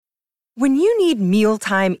When you need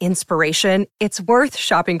mealtime inspiration, it's worth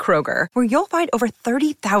shopping Kroger, where you'll find over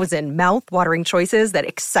 30,000 mouth-watering choices that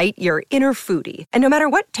excite your inner foodie. And no matter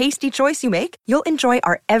what tasty choice you make, you'll enjoy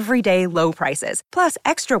our everyday low prices, plus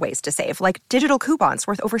extra ways to save, like digital coupons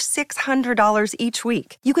worth over $600 each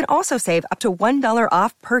week. You can also save up to $1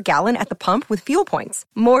 off per gallon at the pump with fuel points.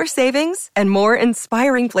 More savings and more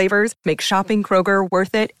inspiring flavors make shopping Kroger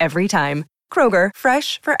worth it every time. Kroger,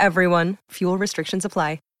 fresh for everyone. Fuel restrictions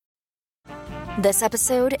apply. This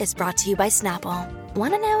episode is brought to you by Snapple.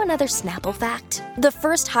 Want to know another Snapple fact? The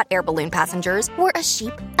first hot air balloon passengers were a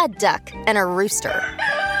sheep, a duck, and a rooster.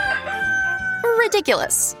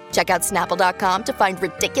 Ridiculous. Check out Snapple.com to find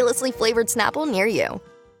ridiculously flavored Snapple near you.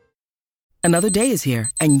 Another day is here,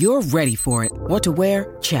 and you're ready for it. What to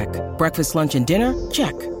wear? Check. Breakfast, lunch, and dinner?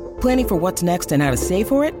 Check. Planning for what's next and how to save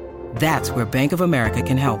for it? That's where Bank of America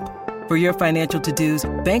can help. For your financial to-dos,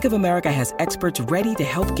 Bank of America has experts ready to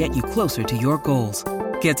help get you closer to your goals.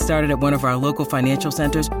 Get started at one of our local financial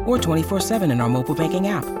centers or 24/7 in our mobile banking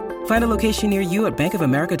app. Find a location near you at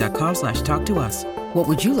bankofamerica.com/talktous. What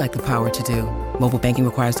would you like the power to do? Mobile banking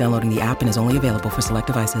requires downloading the app and is only available for select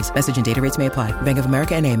devices. Message and data rates may apply. Bank of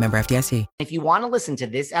America NA, member FDIC. If you want to listen to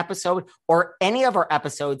this episode or any of our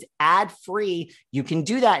episodes ad-free, you can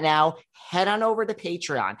do that now. Head on over to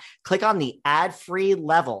Patreon. Click on the ad-free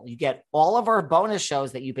level. You get all of our bonus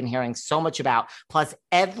shows that you've been hearing so much about. Plus,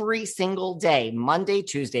 every single day, Monday,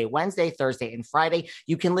 Tuesday, Wednesday, Thursday, and Friday,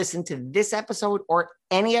 you can listen to this episode or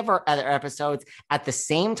any of our other episodes at the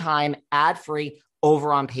same time, ad-free,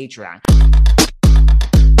 over on Patreon.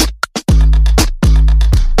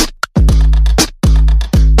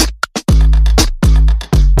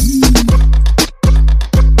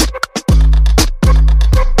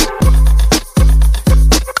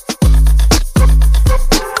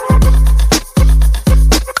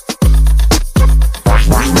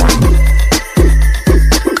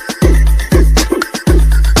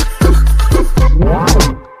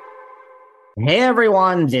 Hey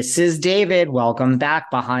everyone, this is David. Welcome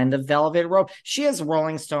back behind the velvet rope. She has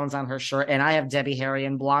Rolling Stones on her shirt, and I have Debbie, Harry,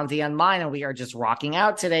 and Blondie on mine, and we are just rocking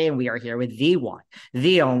out today, and we are here with the one,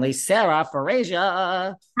 the only Sarah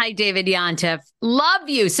Farasia. Hi, David Yontef. Love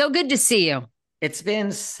you. So good to see you. It's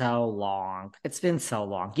been so long.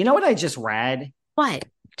 You know what I just read? What?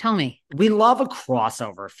 Tell me. We love a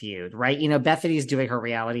crossover feud, right? You know, Bethany's doing her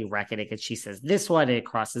reality reckoning and she says this one, it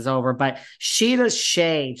crosses over. But Sheena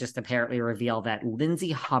Shea just apparently revealed that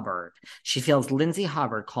she feels Lindsay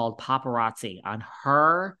Hubbard called paparazzi on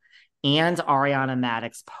her and Ariana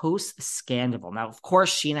Madix post-scandal. Now, of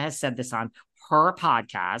course, Sheena has said this on her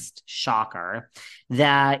podcast, shocker,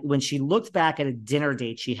 that when she looked back at a dinner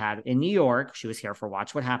date she had in New York, she was here for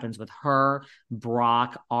Watch What Happens with her,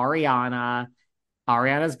 Brock,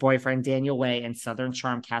 Ariana's boyfriend, Daniel Way, and Southern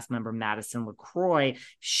Charm cast member Madison LaCroix.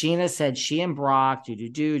 Sheena said she and Brock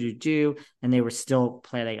and they were still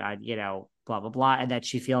planning on, blah, blah, blah, and that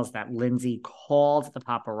she feels that Lindsay called the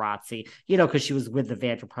paparazzi, because she was with the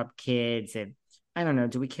Vanderpump kids, and I don't know,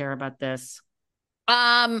 do we care about this?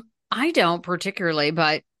 I don't particularly,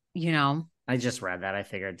 but, I just read that. I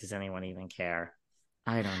figured, does anyone even care?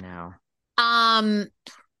 I don't know.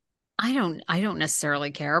 I don't necessarily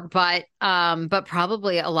care, but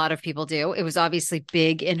probably a lot of people do. It was obviously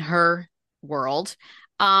big in her world.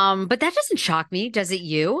 But that doesn't shock me. Does it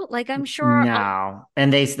you? Like, I'm sure. No.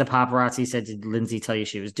 And the paparazzi said, did Lindsay tell you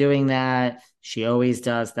she was doing that? She always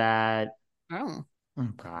does that. Oh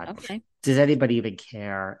God. Okay. Does anybody even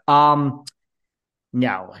care?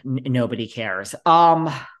 No, nobody cares.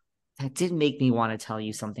 That did make me want to tell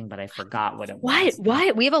you something, but I forgot what it was.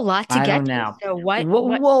 What? We have a lot to get to. So what?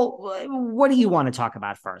 Well, what do you want to talk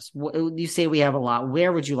about first? You say we have a lot.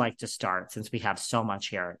 Where would you like to start, since we have so much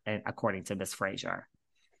here, according to Miss Fraser?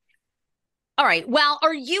 All right. Well,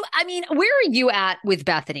 where are you at with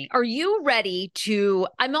Bethany? Are you ready to,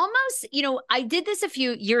 I'm almost, I did this a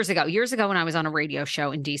few years ago when I was on a radio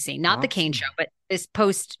show in DC, not the Kane show, but this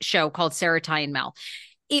post show called Sarah, Ty, and Mel.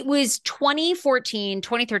 It was 2013,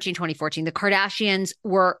 2014. The Kardashians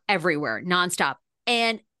were everywhere, nonstop.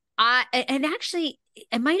 And actually,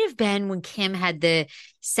 it might have been when Kim had the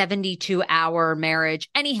 72-hour marriage.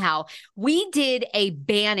 Anyhow, we did a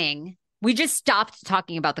banning. We just stopped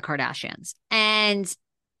talking about the Kardashians. And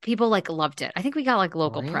people loved it. I think we got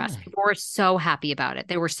local press. People were so happy about it.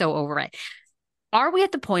 They were so over it. Are we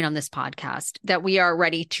at the point on this podcast that we are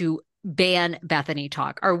ready to ban Bethany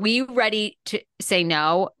talk? Are we ready to say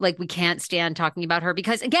no? We can't stand talking about her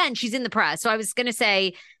because, again, she's in the press. So I was going to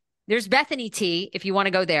say there's Bethany T, if you want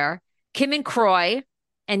to go there. Kim and Croy,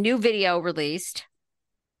 and new video released.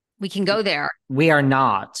 We can go there. We are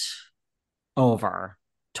not over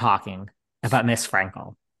talking about Miss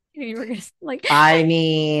Frankel. You were gonna like, I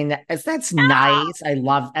mean, that's no. nice.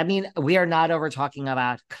 I mean, we are not over talking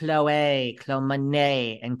about Chloe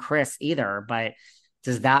Monet, and Chris either, but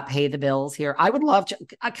does that pay the bills here? I would love to.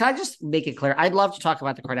 Can I just make it clear? I'd love to talk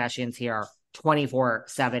about the Kardashians here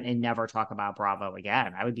 24/7 and never talk about Bravo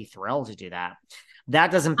again. I would be thrilled to do that.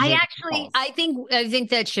 That doesn't pay the bills. I think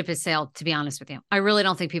that ship has sailed, to be honest with you. I really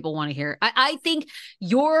don't think people want to hear. I think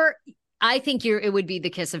it would be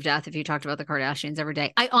the kiss of death if you talked about the Kardashians every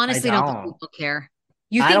day. I honestly don't think people care.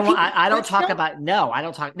 You think I don't talk about, no, I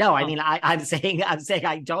don't talk. No, I mean, I'm saying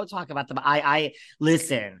I don't talk about them. I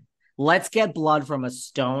listen, let's get blood from a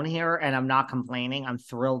stone here. And I'm not complaining. I'm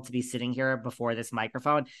thrilled to be sitting here before this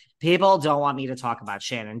microphone. People don't want me to talk about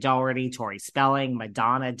Shannon Doherty, Tori Spelling,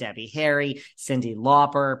 Madonna, Debbie Harry, Cyndi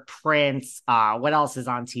Lauper, Prince. What else is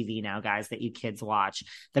on TV now, guys, that you kids watch?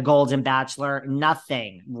 The Golden Bachelor,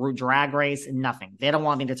 nothing. Drag Race, nothing. They don't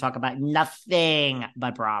want me to talk about nothing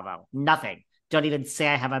but Bravo. Nothing. Don't even say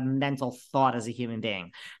I have a mental thought as a human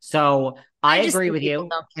being. So I agree with you.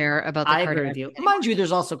 Don't care about the I agree with you. Mind you,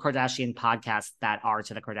 there's also Kardashian podcasts that are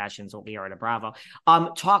to the Kardashians what we are to Bravo.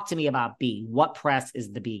 Talk to me about B. What press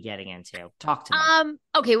is the B getting into? Talk to me.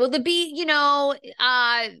 Okay, well, the B,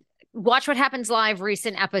 Watch What Happens Live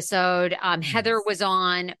recent episode. Heather was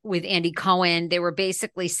on with Andy Cohen. They were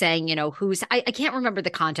basically saying, I can't remember the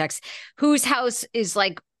context, whose house is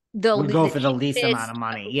like, would go for the least amount of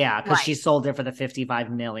money. Yeah, because she sold it for the $55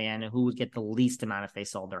 million. Who would get the least amount if they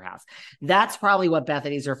sold their house? That's probably what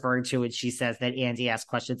Bethany's referring to when she says that Andy asked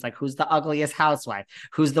questions like, who's the ugliest housewife?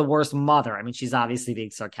 Who's the worst mother? I mean, she's obviously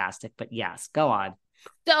being sarcastic, but yes, go on.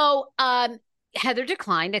 So Heather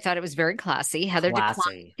declined. I thought it was very classy. Heather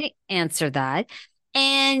declined to answer that.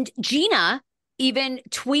 And Gina even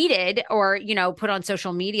tweeted or, put on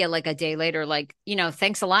social media like a day later, like,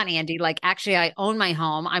 thanks a lot, Andy. Like, actually, I own my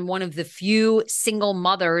home. I'm one of the few single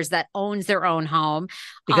mothers that owns their own home.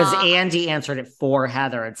 Because Andy answered it for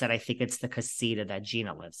Heather and said, I think it's the casita that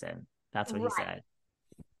Gina lives in. That's what he said.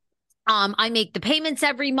 I make the payments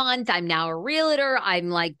every month. I'm now a realtor. I'm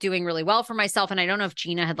like doing really well for myself. And I don't know if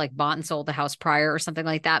Gina had like bought and sold the house prior or something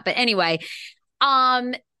like that. But anyway,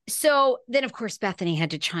 so then, of course, Bethany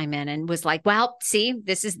had to chime in and was like, well, see,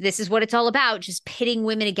 this is what it's all about. Just pitting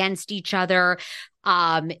women against each other,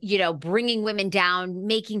 bringing women down,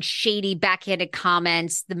 making shady backhanded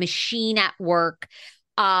comments, the machine at work.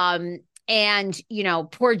 And,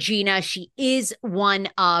 poor Gina, she is one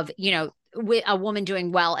of, a woman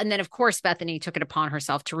doing well. And then, of course, Bethany took it upon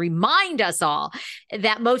herself to remind us all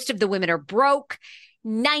that most of the women are broke.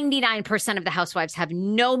 99% of the housewives have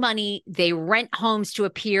no money. They rent homes to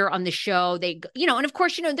appear on the show. And of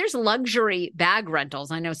course, there's luxury bag rentals.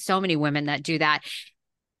 I know so many women that do that.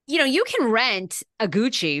 You can rent a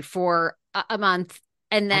Gucci for a month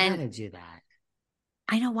and then. I gotta do that.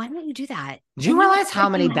 I know. Why don't you do that? Do you realize how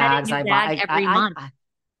many bags I buy every month?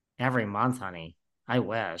 Every month, honey. I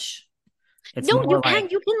wish. You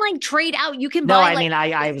can like trade out. You can buy. No, I mean,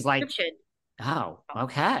 I was like, oh,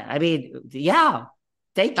 okay. I mean, yeah.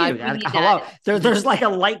 Thank you. Hello. There's like a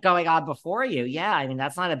light going on before you. Yeah. I mean,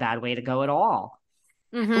 that's not a bad way to go at all.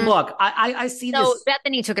 Mm-hmm. Look, I see this. So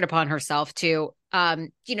Bethany took it upon herself to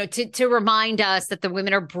remind us that the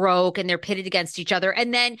women are broke and they're pitted against each other.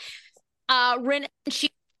 And then she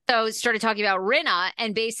started talking about Rinna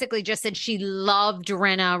and basically just said she loved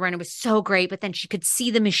Rinna. Rinna was so great, but then she could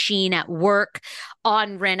see the machine at work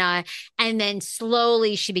on Rinna. And then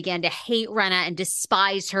slowly she began to hate Rinna and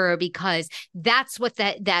despise her because that's what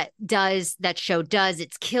that show does.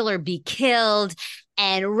 It's kill or be killed.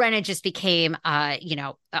 And Rinna just became, a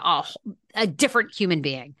different human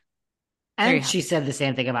being. And she said the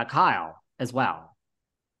same thing about Kyle as well.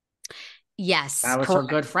 Yes. That was her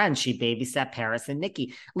good friend. She babysat Paris and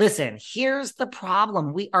Nikki. Listen, here's the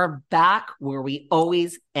problem. We are back where we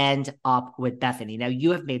always end up with Bethany. Now,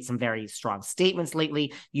 you have made some very strong statements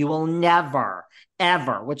lately. You will never,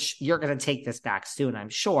 ever, which you're going to take this back soon, I'm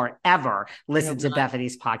sure, ever listen to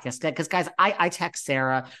Bethany's podcast. Because, guys, I text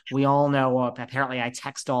Sarah. We all know, apparently I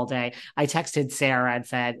text all day. I texted Sarah and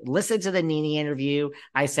said, listen to the Nene interview.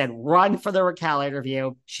 I said, run for the Raquel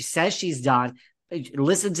interview. She says she's done.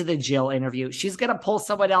 Listen to the Jill interview. She's going to pull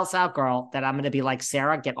someone else out, girl, that I'm going to be like,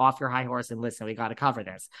 Sarah, get off your high horse and listen. We got to cover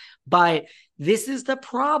this. But this is the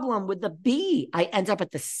problem with the B. I end up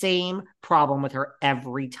at the same problem with her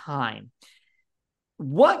every time.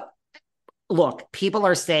 Look, people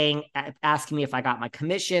are asking me if I got my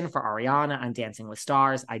commission for Ariana on Dancing with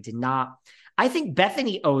Stars. I did not. I think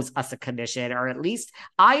Bethany owes us a commission, or at least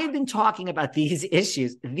I have been talking about these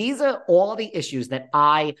issues. These are all the issues that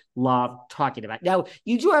I love talking about. Now,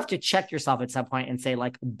 you do have to check yourself at some point and say,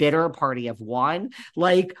 like, bitter party of one.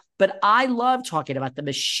 Like, but I love talking about the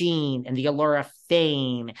machine and the allure of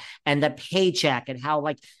fame and the paycheck and how,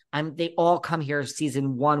 like, they all come here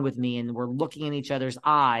season 1 with me and we're looking in each other's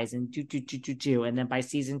eyes and do. And then by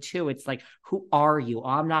season 2, it's like, who are you? Oh,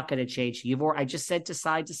 I'm not going to change you. I just said to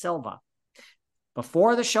Sai De Silva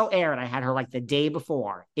before the show aired, I had her like the day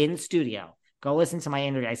before in studio. Go listen to my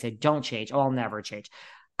interview. I said, don't change. Oh, I'll never change.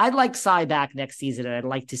 I'd like Sai back next season, and I'd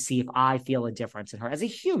like to see if I feel a difference in her as a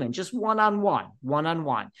human, just one-on-one.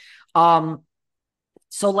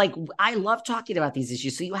 So, like, I love talking about these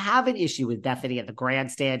issues. So you have an issue with Bethany at the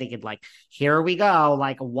grandstanding and, like, here we go,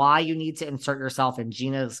 like, why you need to insert yourself in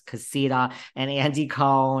Gina's Casita and Andy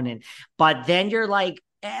Cohen. But then you're like,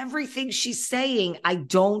 everything she's saying, I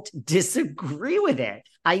don't disagree with it.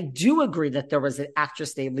 I do agree that there was an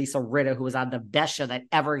actress named Lisa Rinna who was on the best show that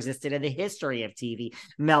ever existed in the history of TV,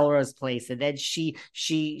 Melrose Place. And then she,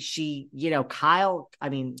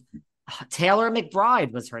 Taylor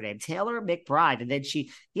McBride was her name, Taylor McBride. And then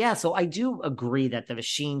so I do agree that the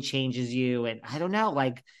machine changes you. And I don't know,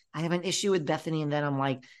 like, I have an issue with Bethany. And then I'm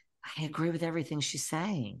like, I agree with everything she's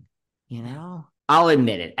saying, you know? I'll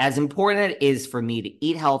admit it. As important it is for me to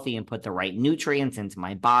eat healthy and put the right nutrients into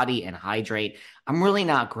my body and hydrate, I'm really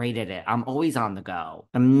not great at it. I'm always on the go.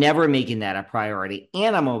 I'm never making that a priority,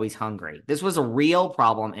 and I'm always hungry. This was a real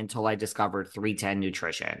problem until I discovered 310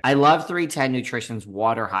 Nutrition. I love 310 Nutrition's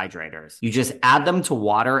water hydrators. You just add them to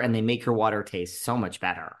water and they make your water taste so much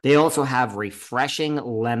better. They also have refreshing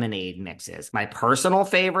lemonade mixes. My personal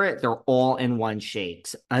favorite, they're all-in-one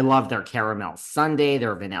shakes. I love their caramel sundae,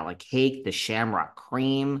 their vanilla cake, the shamrock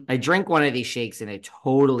cream. I drink one of these shakes and it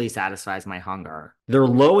totally satisfies my hunger. They're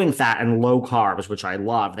low in fat and low carbs, which I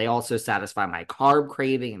love. They also satisfy my carb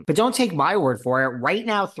craving. But don't take my word for it. Right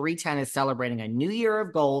now, 310 is celebrating a new year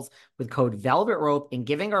of goals with code Velvet Rope and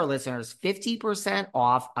giving our listeners 50%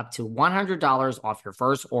 off up to $100 off your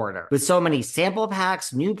first order. With so many sample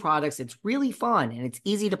packs, new products, it's really fun and it's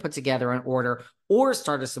easy to put together an order or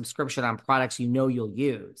start a subscription on products you know you'll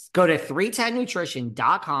use. Go to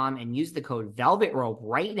 310nutrition.com and use the code Velvet Rope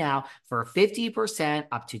right now for 50%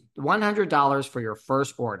 up to $100 for your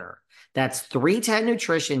first order. That's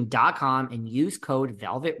 310nutrition.com and use code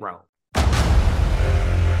Velvet Rope.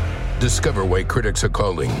 Discover why critics are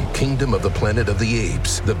calling Kingdom of the Planet of the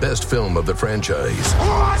Apes the best film of the franchise.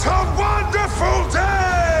 What a wonderful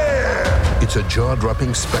day! It's a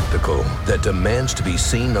jaw-dropping spectacle that demands to be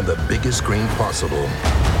seen on the biggest screen possible.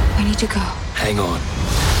 We need to go. Hang on.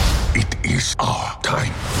 It is our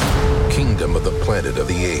time. Kingdom of the Planet of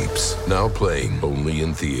the Apes. Now playing only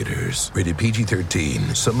in theaters. Rated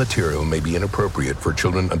PG-13. Some material may be inappropriate for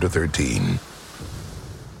children under 13.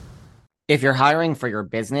 If you're hiring for your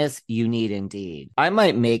business, you need Indeed. I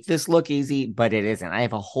might make this look easy, but it isn't. I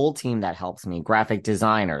have a whole team that helps me. Graphic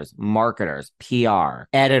designers, marketers, PR,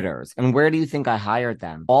 editors. And where do you think I hired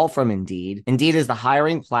them? All from Indeed. Indeed is the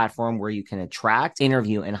hiring platform where you can attract,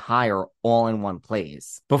 interview, and hire all in one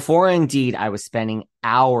place. Before Indeed, I was spending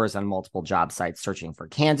hours on multiple job sites searching for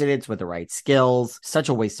candidates with the right skills. Such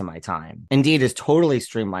a waste of my time. Indeed has totally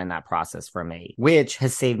streamlined that process for me, which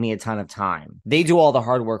has saved me a ton of time. They do all the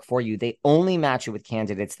hard work for you. They only match you with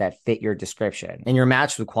candidates that fit your description, and you're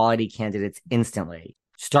matched with quality candidates instantly.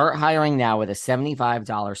 Start hiring now with a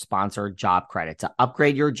 $75 sponsored job credit to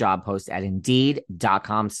upgrade your job post at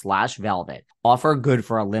Indeed.com/velvet. Offer good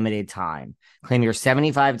for a limited time. Claim your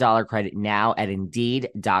 $75 credit now at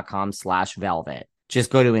Indeed.com/velvet.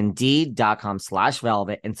 Just go to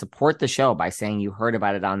Indeed.com/velvet and support the show by saying you heard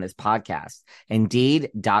about it on this podcast.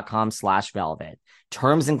 Indeed.com/velvet.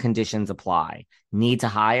 Terms and conditions apply. Need to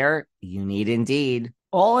hire? You need Indeed.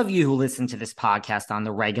 All of you who listen to this podcast on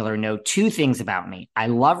the regular know two things about me. I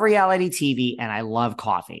love reality TV and I love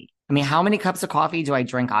coffee. I mean, how many cups of coffee do I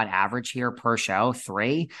drink on average here per show?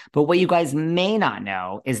 3. But what you guys may not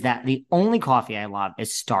know is that the only coffee I love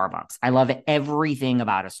is Starbucks. I love everything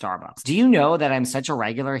about a Starbucks. Do you know that I'm such a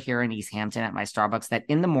regular here in East Hampton at my Starbucks that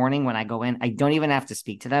in the morning when I go in, I don't even have to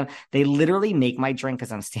speak to them. They literally make my drink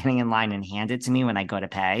as I'm standing in line and hand it to me when I go to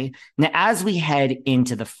pay. Now, as we head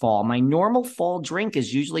into the fall, my normal fall drink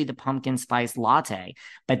is usually the pumpkin spice latte.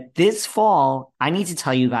 But this fall, I need to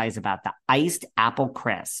tell you guys about the iced apple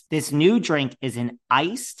crisp. This This new drink is an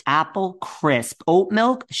iced apple crisp oat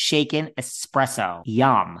milk shaken espresso.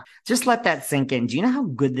 Yum. Just let that sink in. Do you know how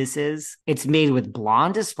good this is? It's made with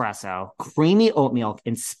blonde espresso, creamy oat milk,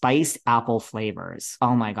 and spiced apple flavors.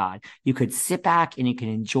 Oh my God. You could sit back and you can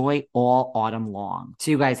enjoy all autumn long.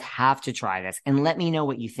 So you guys have to try this and let me know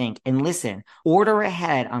what you think. And listen, order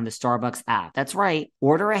ahead on the Starbucks app. That's right.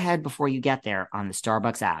 Order ahead before you get there on the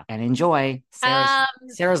Starbucks app and enjoy.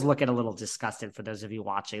 Sarah's looking a little disgusted for those of you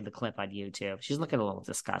watching the clip on YouTube. She's looking a little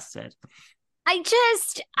disgusted. I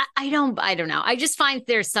don't know. I just find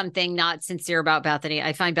there's something not sincere about Bethany.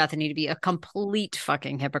 I find Bethany to be a complete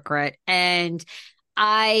fucking hypocrite. And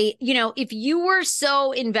if you were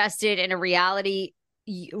so invested in a reality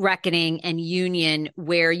reckoning and union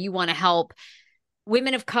where you want to help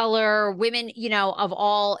women of color, women, of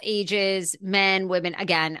all ages, men, women.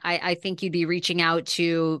 Again, I think you'd be reaching out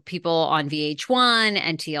to people on VH1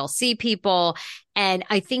 and TLC people. And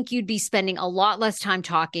I think you'd be spending a lot less time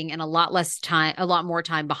talking and a lot more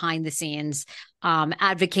time behind the scenes,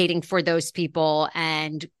 advocating for those people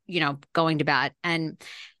and, going to bat. And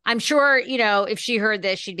I'm sure, if she heard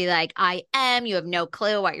this, she'd be like, you have no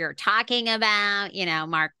clue what you're talking about.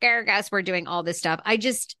 Mark Gargas, we're doing all this stuff. I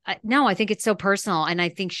think it's so personal. And I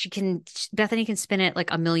think Bethany can spin it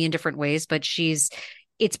like a million different ways, but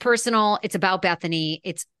it's personal. It's about Bethany.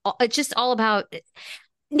 It's just all about,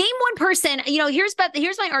 name one person,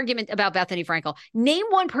 here's my argument about Bethany Frankel. Name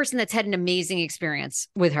one person that's had an amazing experience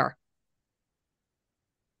with her.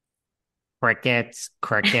 Crickets.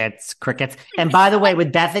 And by the way,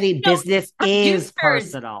 with Bethany, business is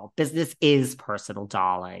personal. Business is personal,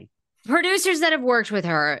 darling. Producers that have worked with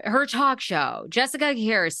her talk show, Jessica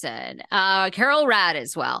Harrison, Carol Rad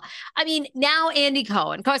as well. I mean, now Andy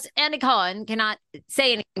Cohen. Of course, Andy Cohen cannot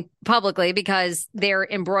say anything publicly because they're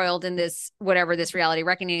embroiled in this, whatever this reality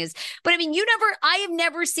reckoning is. But I mean, I have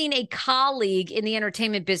never seen a colleague in the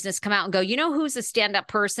entertainment business come out and go, who's a stand-up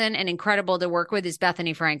person and incredible to work with is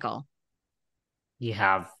Bethany Frankel. You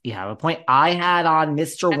have a point. I had on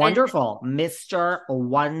Mr. Wonderful,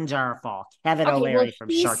 Kevin O'Leary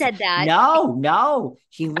from Shark Tank. He said that. No,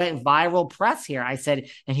 he went viral press here. I said,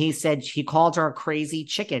 and he said he called her a crazy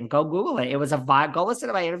chicken. Go Google it. It was go listen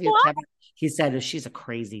to my interview with Kevin. He said she's a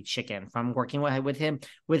crazy chicken from working with him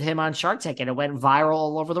on Shark Tank, and it went viral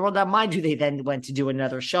all over the world. Now, mind you, they then went to do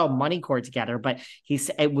another show, Money Court, together. But he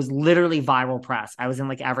said it was literally viral press. I was in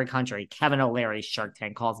like every country. Kevin O'Leary's Shark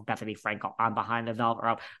Tank calls Bethany Frankel on Behind the Velvet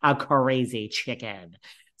Rope a crazy chicken.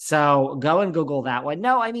 So go and Google that one.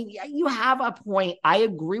 No, I mean, you have a point. I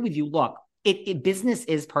agree with you. Look, business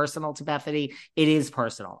is personal to Bethany. It is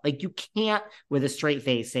personal. Like, you can't with a straight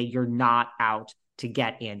face say you're not out to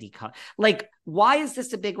get Andy Cohen. Like, why is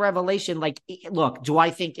this a big revelation? Like, look, do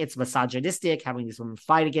I think it's misogynistic having these women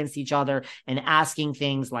fight against each other and asking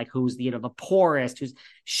things like who's the poorest, who's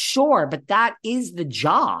sure, but that is the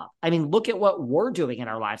job. I mean, look at what we're doing in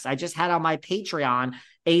our lives. I just had on my Patreon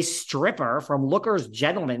a stripper from Looker's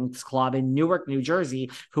Gentlemen's Club in Newark, New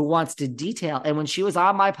Jersey, who wants to detail. And when she was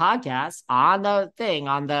on my podcast, on the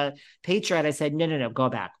Patreon, I said, no, go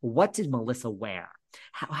back. What did Melissa wear?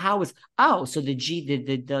 So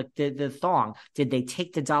the thong, did they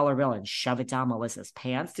take the dollar bill and shove it down Melissa's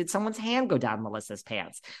pants? Did someone's hand go down Melissa's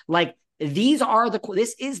pants? Like,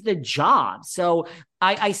 this is the job. So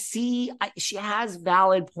I see she has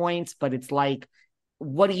valid points, but it's like,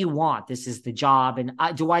 what do you want? This is the job. And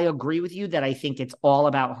do I agree with you that I think it's all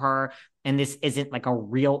about her and this isn't like a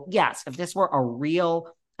real, yes, if this were a real,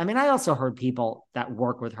 I mean, I also heard people that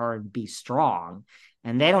work with her and be strong,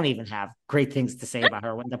 and they don't even have great things to say about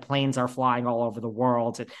her when the planes are flying all over the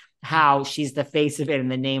world and how she's the face of it and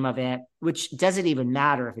the name of it, which doesn't even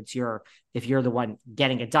matter if you're the one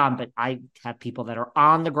getting it done. But I have people that are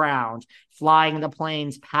on the ground, flying the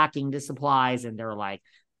planes, packing the supplies, and they're like,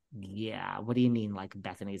 yeah, what do you mean? Like,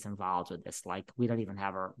 Bethany's involved with this? Like, we don't even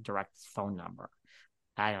have her direct phone number.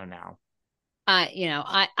 I don't know.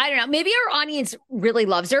 I don't know. Maybe our audience really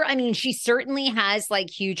loves her. I mean, she certainly has like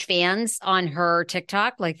huge fans on her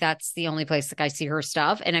TikTok. Like, that's the only place like I see her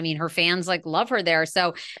stuff. And I mean, her fans like love her there.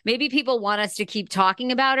 So maybe people want us to keep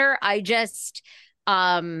talking about her. I just,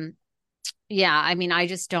 I mean,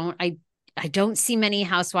 I don't see many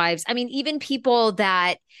housewives. I mean, even people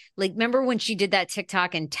that like, remember when she did that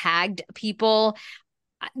TikTok and tagged people?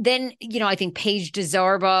 Then, I think Paige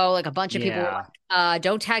DeZorbo, like a bunch of people,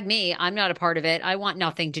 don't tag me. I'm not a part of it. I want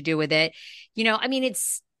nothing to do with it. I mean,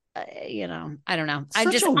 I don't know.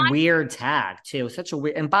 Such a weird tag too. Such a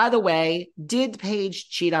weird. And by the way, did Paige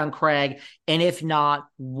cheat on Craig? And if not,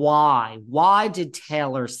 why? Why did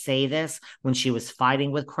Taylor say this when she was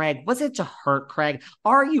fighting with Craig? Was it to hurt Craig?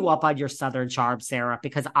 Are you up on your Southern charm, Sarah?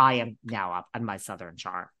 Because I am now up on my Southern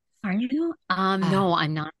charm. Are you? No,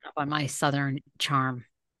 I'm not up on my Southern charm.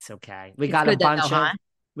 It's okay. We got a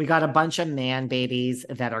bunch of man babies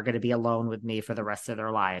that are going to be alone with me for the rest of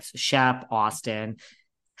their lives. Shep, Austin.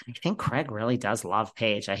 I think Craig really does love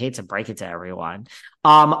Paige. I hate to break it to everyone.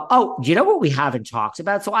 You know what we haven't talked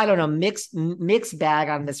about? So I don't know, mixed bag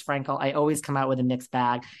on this, Frankel. I always come out with a mixed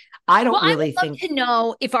bag. I would love to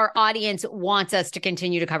know if our audience wants us to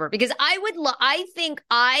continue to cover it, because I think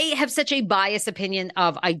I have such a biased opinion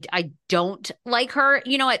of I don't like her.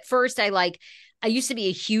 At first I used to be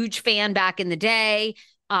a huge fan back in the day.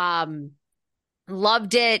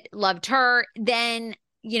 Loved her. Then,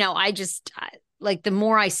 the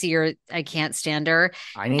more I see her, I can't stand her.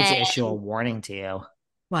 I need to issue a warning to you.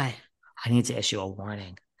 What? I need to issue a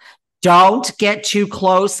warning. Don't get too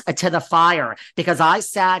close to the fire, because I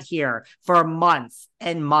sat here for months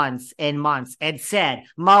and months and months and said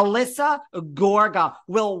Melissa Gorga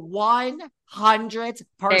will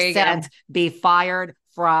 100% be fired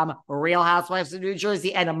from Real Housewives of New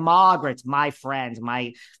Jersey. And Margaret, my friend,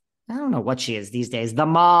 I don't know what she is these days, the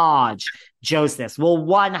Maj Joseph will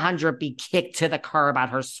 100 be kicked to the curb at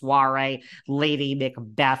her soiree, Lady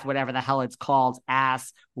Macbeth, whatever the hell it's called,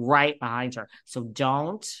 ass right behind her. So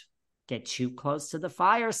don't get too close to the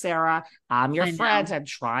fire, Sarah. I'm your friend. I'm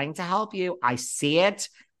trying to help you. I see it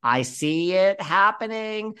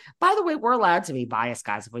happening. By the way, we're allowed to be biased,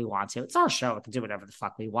 guys, if we want to. It's our show. We can do whatever the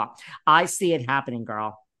fuck we want. I see it happening,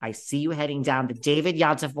 girl. I see you heading down the David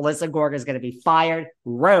Yontef. Melissa Gorga is going to be fired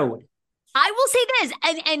road. I will say this,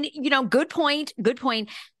 and good point.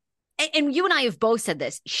 And you and I have both said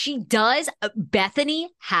this. Bethany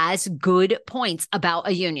has good points about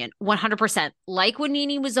a union, 100%. Like when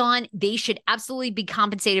Nene was on, they should absolutely be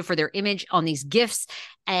compensated for their image on these gifts,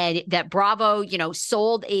 and that Bravo,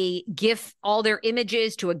 sold all their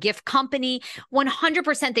images to a gift company.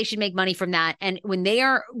 100% they should make money from that. And when they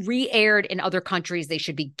are re-aired in other countries, they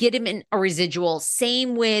should be given a residual.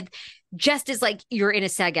 Same with, just as like you're in a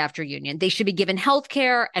SAG-AFTRA union, they should be given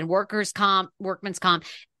healthcare and workman's comp.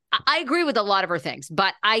 I agree with a lot of her things,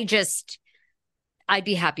 but I'd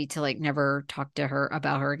be happy to never talk to her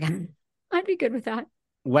about her again. I'd be good with that.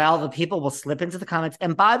 Well, the people will slip into the comments.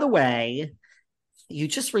 And by the way, you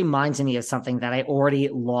just reminded me of something that I already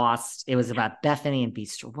lost. It was about Bethany and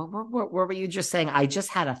Beast. What were you just saying? I just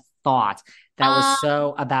had a thought that was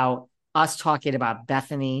so about us talking about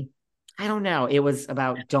Bethany. I don't know. It was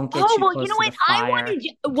about don't get too close to the fire.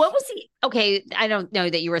 What was okay, I don't know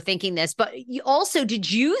that you were thinking this, but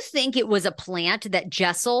did you think it was a plant that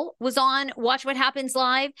Jessel was on Watch What Happens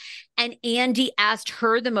Live, and Andy asked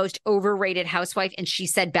her the most overrated housewife and she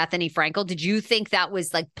said Bethany Frankel? Did you think that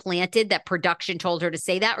was planted, that production told her to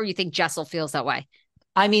say that, or you think Jessel feels that way?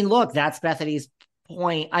 I mean, look, that's Bethany's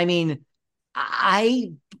point. I mean,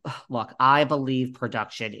 I believe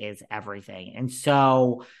production is everything. And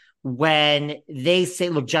so when they say,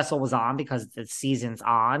 look, Jessel was on because the season's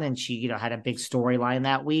on and she, had a big storyline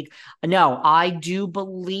that week. No, I do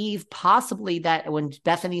believe possibly that when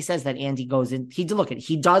Bethany says that Andy goes in, he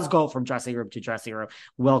does go from dressing room to dressing room,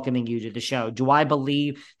 welcoming you to the show. Do I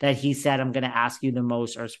believe that he said, I'm going to ask you the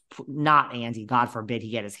most, or not Andy, God forbid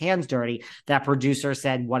he get his hands dirty. That producer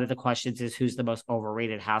said, one of the questions is who's the most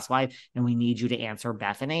overrated housewife? And we need you to answer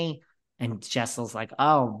Bethany. And Jessel's like,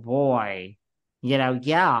 oh boy.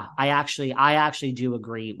 Yeah, I actually do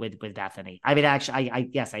agree with Bethany. I mean, actually,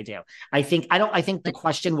 yes, I do. I think the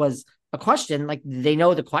question was a question, they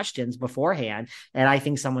know the questions beforehand. And I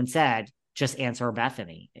think someone said, just answer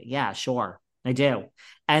Bethany. Yeah, sure. I do.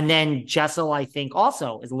 And then Jessel, I think,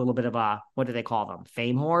 also is a little bit of a, what do they call them?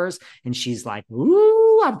 Fame whores. And she's like,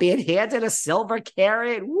 woo, I'm being handed a silver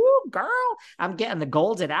carrot. Woo, girl, I'm getting the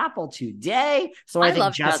golden apple today. So I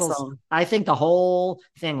think I think the whole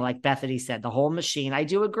thing, like Bethany said, the whole machine, I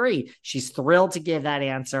do agree. She's thrilled to give that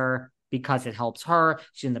answer because it helps her.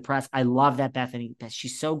 She's in the press. I love that Bethany,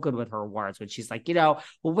 she's so good with her words when she's like,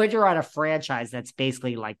 when you're on a franchise that's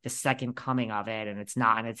basically like the second coming of it and it's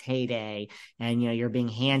not in its heyday, and you're being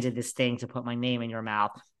handed this thing to put my name in your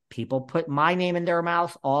mouth. People put my name in their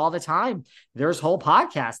mouth all the time. There's whole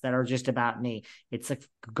podcasts that are just about me. It's like,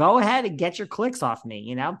 go ahead and get your clicks off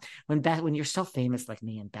me. When you're so famous like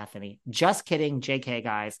me and Bethany. Just kidding, JK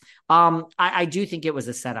guys. I do think it was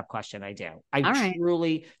a setup question. I do.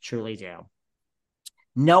 Truly, truly do.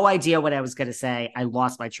 No idea what I was going to say. I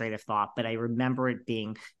lost my train of thought, but I remember it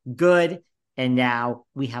being good And now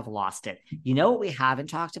we have lost it. You know what we haven't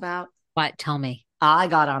talked about? What? Tell me. I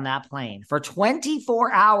got on that plane for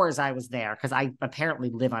 24 hours. I was there because I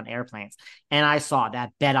apparently live on airplanes. And I saw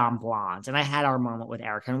that bet on blondes. And I had our moment with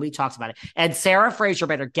Erika and we talked about it. And Sarah Fraser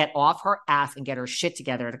better get off her ass and get her shit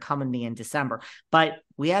together to come with me in December. But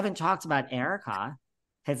we haven't talked about Erika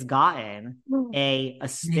has gotten a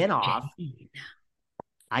spinoff.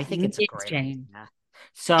 I think it's a great Jayne. idea.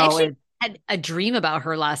 So had a dream about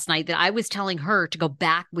her last night that I was telling her to go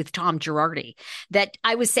back with Tom Girardi, that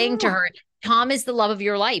I was saying to her, Tom is the love of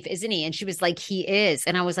your life, isn't he? And she was like, he is.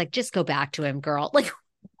 And I was like, just go back to him, girl. Like,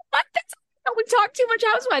 what? We talk too much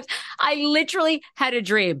Housewives. I literally had a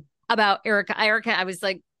dream about Erika. I was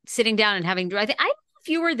like sitting down and having, I don't know if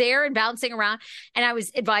you were there and bouncing around, and I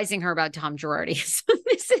was advising her about Tom Girardi. So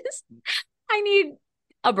I need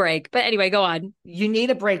a break. But anyway, go on. You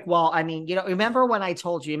need a break. Well, I mean, remember when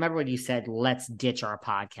you said, let's ditch our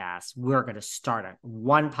podcast. We're going to start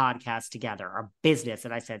one podcast together, our business.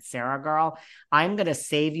 And I said, Sarah, girl, I'm going to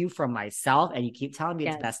save you from myself. And you keep telling me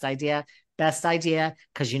it's best idea.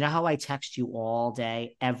 Because you know how I text you all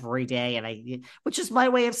day, every day. Which is my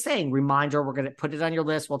way of saying, reminder, we're going to put it on your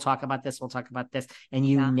list. We'll talk about this. And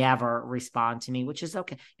you never respond to me, which is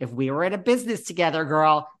okay. If we were in a business together,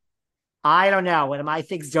 girl, I don't know when my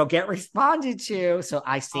things don't get responded to. So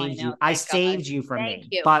I saved you. I saved you from me.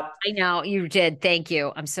 You. But I know you did. Thank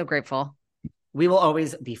you. I'm so grateful. We will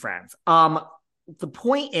always be friends. The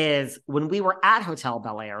point is, when we were at Hotel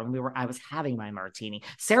Bel Air, I was having my martini.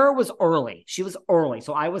 Sarah was early. She was early.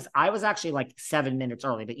 So I was actually like 7 minutes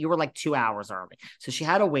early, but you were like 2 hours early. So she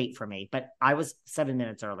had to wait for me, but I was 7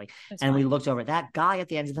 minutes early. That's and fine. We looked over that guy at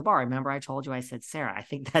the end of the bar. Remember I told you, I said, Sarah, I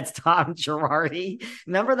think that's Tom Girardi.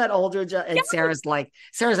 Remember that older, and Sarah's like,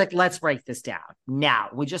 let's break this down. Now,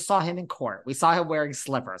 we just saw him in court. We saw him wearing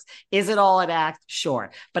slippers. Is it all an act?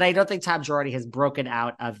 Sure. But I don't think Tom Girardi has broken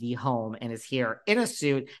out of the home and is here in a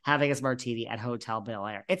suit having his martini at Hotel Bel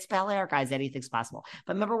Air. It's Bel Air, guys. Anything's possible.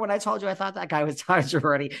 But remember when I told you I thought that guy was Tom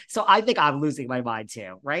Girardi? So I think I'm losing my mind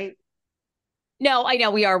too, right? No, I know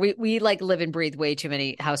we are. We like live and breathe way too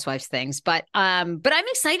many Housewives things, but I'm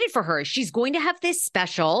excited for her. She's going to have this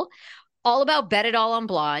special all about Bet It All on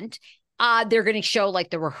Blonde. They're going to show like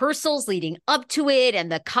the rehearsals leading up to it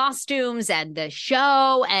and the costumes and the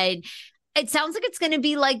show. And it sounds like it's going to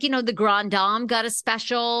be like, the Grand Dame got a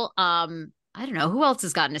special. I don't know who else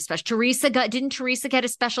has gotten a special. Didn't Teresa get a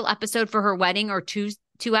special episode for her wedding, or two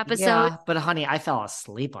episodes? Yeah, but honey, I fell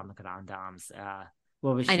asleep on the Grand Dames.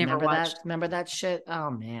 What was she? I never watched. Remember that shit? Oh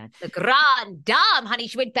man, the Grand Dame, honey.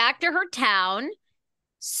 She went back to her town,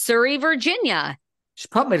 Surrey, Virginia. She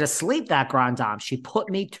put me to sleep. That Grand Dame. She put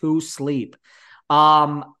me to sleep.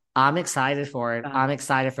 I'm excited for it. I'm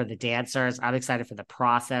excited for the dancers. I'm excited for the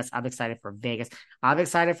process. I'm excited for Vegas. I'm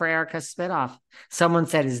excited for Erika's spinoff. Someone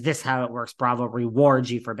said, is this how it works? Bravo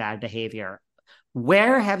rewards you for bad behavior.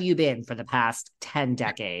 Where have you been for the past 10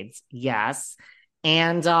 decades? Yes.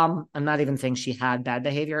 And I'm not even saying she had bad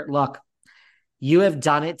behavior. Look, you have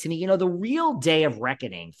done it to me. The real day of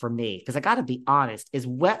reckoning for me, because I got to be honest, is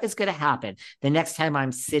what is going to happen the next time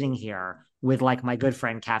I'm sitting here with like my good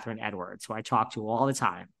friend, Catherine Edwards, who I talk to all the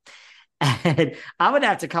time. And I'm going to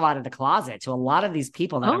have to come out of the closet to a lot of these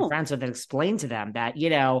people that I'm friends with and explain to them that,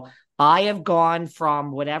 I have gone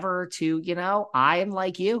from whatever to, I am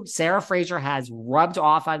like you. Sarah Fraser has rubbed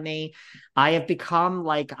off on me. I have become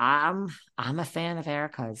like, I'm a fan of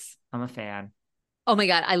Erika's. I'm a fan. Oh my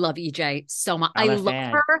God. I love EJ so much. I love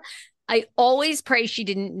her. I always pray she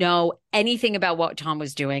didn't know anything about what Tom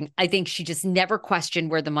was doing. I think she just never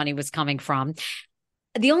questioned where the money was coming from.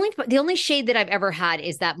 The only shade that I've ever had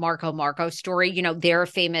is that Marco story. Their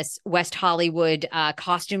famous West Hollywood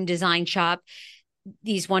costume design shop.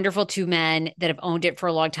 These wonderful two men that have owned it for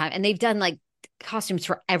a long time, and they've done like costumes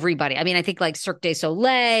for everybody. I mean, I think like Cirque du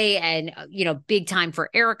Soleil and big time for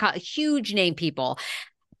Erika, huge name people.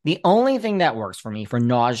 The only thing that works for me for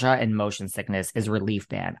nausea and motion sickness is Relief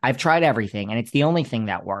Band. I've tried everything, and it's the only thing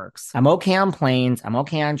that works. I'm okay on planes, I'm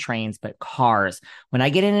okay on trains, but cars, when I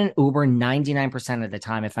get in an Uber 99% of the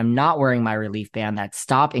time, if I'm not wearing my Relief Band, that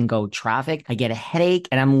stop and go traffic, I get a headache,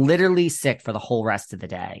 and I'm literally sick for the whole rest of the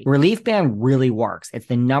day. Relief Band really works. It's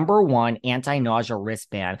the #1 anti-nausea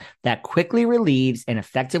wristband that quickly relieves and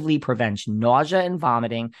effectively prevents nausea and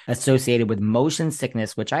vomiting associated with motion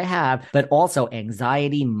sickness, which I have, but also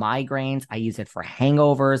anxiety, migraines. I use it for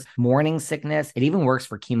hangovers, morning sickness. It even works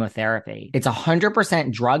for chemotherapy. It's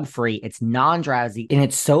 100% drug-free. It's non-drowsy, and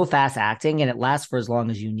it's so fast acting, and it lasts for as long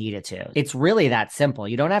as you need it to. It's really that simple.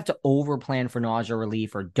 You don't have to overplan for nausea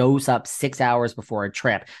relief or dose up 6 hours before a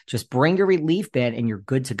trip. Just bring your relief bin and you're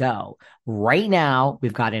good to go. Right now,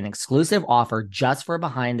 we've got an exclusive offer just for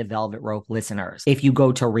Behind the Velvet Rope listeners. If you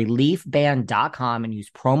go to reliefband.com and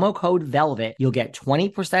use promo code VELVET, you'll get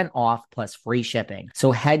 20% off plus free shipping.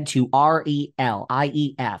 So head to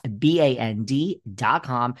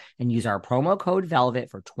reliefband.com and use our promo code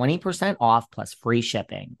VELVET for 20% off plus free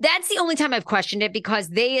shipping. That's the only time I've questioned it, because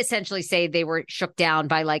they essentially say they were shook down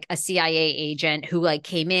by like a CIA agent who like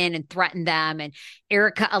came in and threatened them. And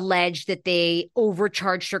Erika alleged that they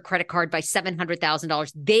overcharged her credit card by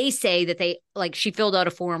 $700,000. They say that she filled out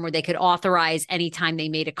a form where they could authorize anytime they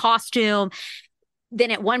made a costume.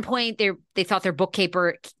 Then at one point they thought their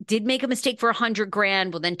bookkeeper did make a mistake for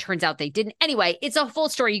 $100,000. Well, then turns out they didn't. Anyway, it's a full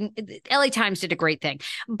story. LA Times did a great thing,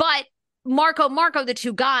 but Marco, the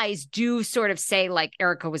two guys do sort of say like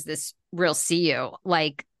Erika was this real CU,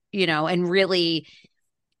 like, you know, and really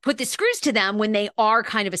put the screws to them when they are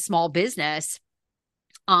kind of a small business.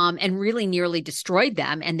 And really nearly destroyed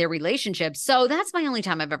them and their relationship. So that's my only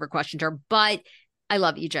time I've ever questioned her. But I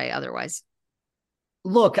love EJ otherwise.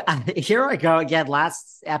 Look, here I go again.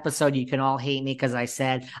 Last episode, you can all hate me because I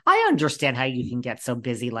said, I understand how you can get so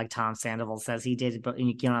busy like Tom Sandoval says he did, but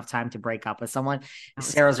you don't have time to break up with someone.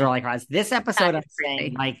 Sarah's really cries. This episode, I'm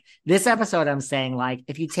saying,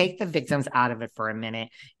 if you take the victims out of it for a minute,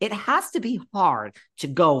 it has to be hard to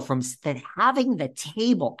go from having the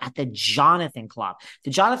table at the Jonathan Club. The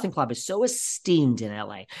Jonathan Club is so esteemed in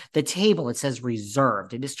LA. The table, it says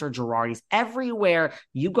reserved. And Mr. Girardi's everywhere.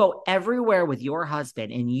 You go everywhere with your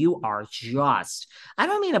husband and you are just, I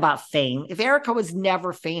don't mean about fame. If Erika was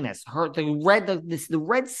never famous, the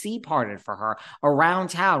Red Sea parted for her around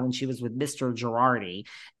town when she was with Mr. Girardi.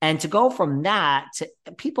 And to go from that to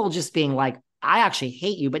people just being like, I actually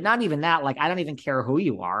hate you, but not even that. Like, I don't even care who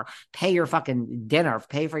you are. Pay for your fucking dinner,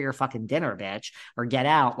 bitch, or get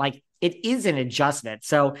out. Like, it is an adjustment.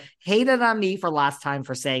 So hate it on me for last time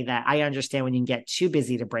for saying that. I understand when you can get too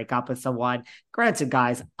busy to break up with someone. Granted,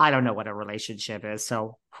 guys, I don't know what a relationship is.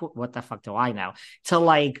 So what the fuck do I know?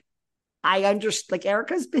 I understand, like,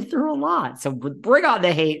 Erika's been through a lot. So bring on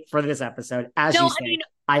the hate for this episode. I love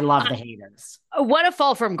the haters. What a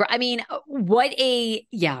fall from,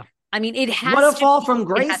 it has what a fall from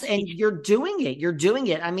grace, and you're doing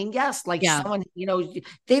it. I mean, yes, someone,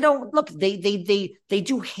 they don't look, they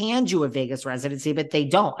do hand you a Vegas residency, but they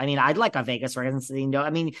don't. I mean, I'd like a Vegas residency. I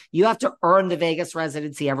mean, you have to earn the Vegas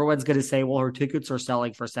residency. Everyone's going to say, well, her tickets are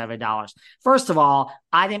selling for $7. First of all,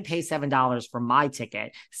 I didn't pay $7 for my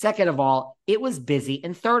ticket. Second of all, it was busy.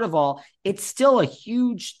 And third of all, it's still a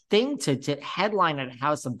huge thing to headline at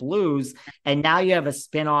House of Blues. And now you have a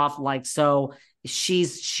spinoff, so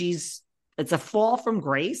she's it's a fall from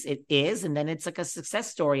grace. It is. And then it's like a success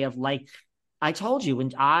story of I told you,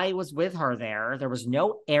 when I was with her there was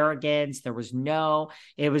no arrogance. It was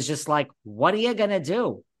just like, what are you going to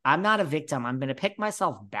do? I'm not a victim. I'm going to pick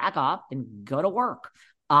myself back up and go to work.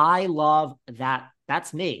 I love that.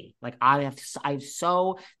 That's me. I have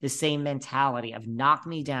the same mentality of knock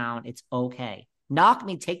me down. It's okay. Knock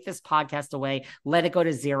me, take this podcast away, let it go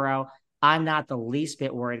to zero. I'm not the least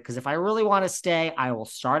bit worried, because if I really want to stay, I will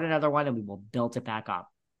start another one and we will build it back up.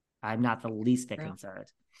 I'm not the least bit concerned.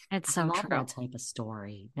 It's so true. That type of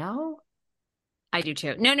story. No? I do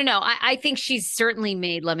too. No. I think she's certainly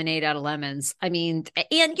made lemonade out of lemons. I mean,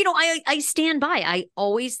 and I stand by.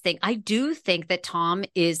 I do think that Tom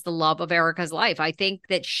is the love of Erika's life. I think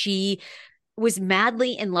that she was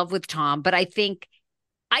madly in love with Tom, but I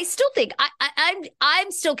still think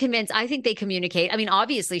I'm still convinced. I think they communicate. I mean,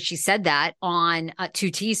 obviously, she said that on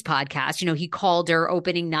 2T's podcast. He called her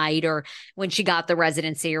opening night or when she got the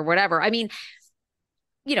residency or whatever. I mean,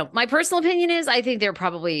 my personal opinion is I think they're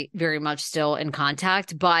probably very much still in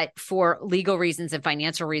contact, but for legal reasons and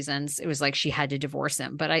financial reasons, it was like she had to divorce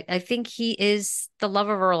him. But I think he is the love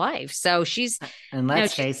of her life. So she's, and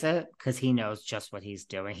let's face it, because he knows just what he's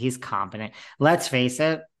doing. He's competent. Let's face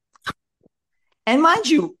it. And mind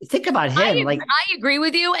you, think about him. I agree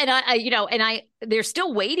with you. And they're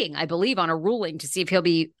still waiting, I believe, on a ruling to see if he'll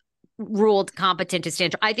be ruled competent to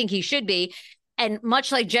stand. I think he should be. And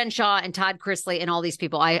much like Jen Shaw and Todd Chrisley and all these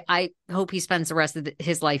people, I hope he spends the rest of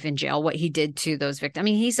his life in jail, what he did to those victims. I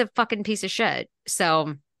mean, he's a fucking piece of shit.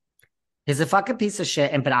 So he's a fucking piece of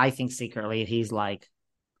shit. But I think secretly he's like,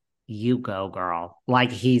 you go, girl. I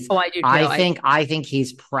do too. I think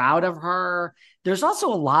he's proud of her. There's also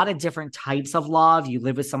a lot of different types of love. You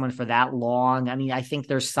live with someone for that long. I mean, I think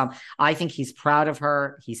I think he's proud of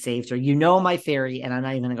her. He saved her. You know my theory, and I'm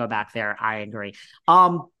not even going to go back there. I agree.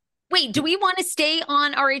 Wait, do we want to stay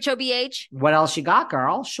on RHOBH? What else you got,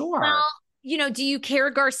 girl? Sure. Well, do you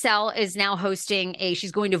care? Garcelle is now hosting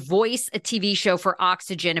she's going to voice a TV show for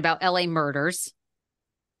Oxygen about LA murders.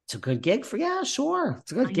 It's a good gig yeah, sure.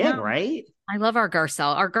 It's a good gig, right? I love our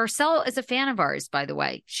Garcelle. Our Garcelle is a fan of ours, by the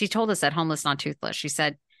way. She told us at Homeless Not Toothless. She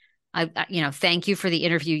said, thank you for the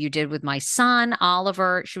interview you did with my son,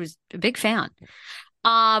 Oliver. She was a big fan.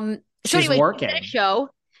 She's working. She's got a show.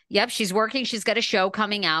 Yep, she's working. She's got a show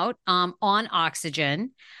coming out on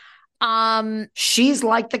Oxygen. She's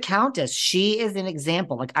like the Countess. She is an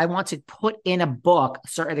example. Like, I want to put in a book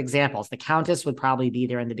certain examples. The Countess would probably be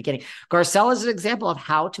there in the beginning. Garcelle is an example of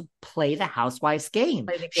how to play the housewife's game.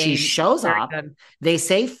 She shows up. Good. They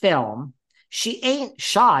say film. She ain't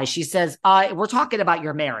shy. She says, we're talking about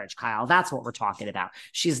your marriage, Kyle. That's what we're talking about.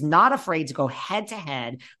 She's not afraid to go head to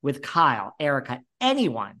head with Kyle, Erika,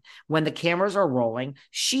 anyone. When the cameras are rolling,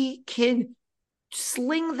 she can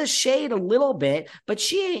sling the shade a little bit, but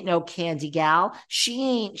she ain't no candy gal.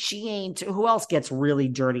 She ain't, who else gets really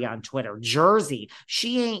dirty on Twitter? Jersey.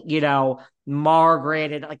 She ain't,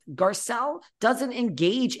 Margaret. And like, Garcelle doesn't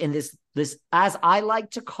engage in this, as I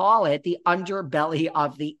like to call it, the underbelly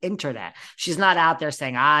of the internet. She's not out there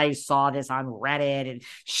saying, I saw this on Reddit. And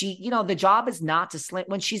she, the job is not to slant.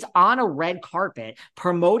 When she's on a red carpet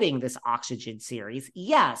promoting this Oxygen series,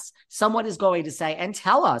 yes, someone is going to say, and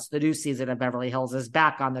tell us the new season of Beverly Hills is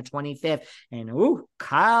back on the 25th. And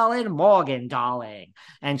Kyle and Morgan, darling.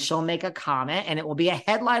 And she'll make a comment and it will be a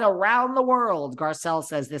headline around the world. Garcelle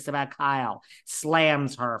says this about Kyle,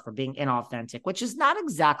 slams her for being inauthentic, which is not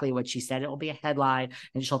exactly what she said. It will be a headline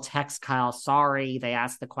and she'll text Kyle, sorry, they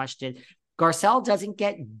asked the question. Garcelle doesn't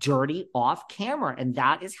get dirty off camera, and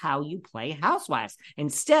that is how you play housewives.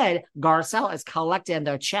 Instead, Garcelle is collecting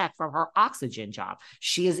their check from her Oxygen job.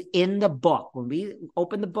 She is in the book. When we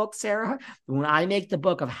open the book, Sarah, when I make the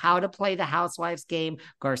book of how to play the housewives game,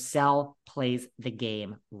 Garcelle plays the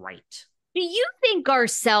game right. Do you think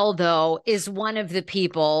Garcelle, though, is one of the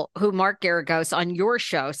people who Mark Garagos on your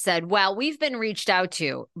show said, well, we've been reached out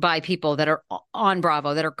to by people that are on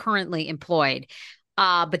Bravo that are currently employed,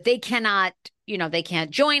 but they cannot, they can't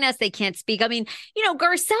join us. They can't speak. I mean,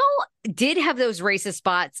 Garcelle did have those racist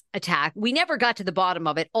spots attacked. We never got to the bottom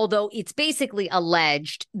of it, although it's basically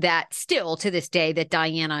alleged that still to this day that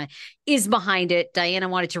Diana is behind it. Diana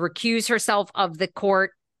wanted to recuse herself of the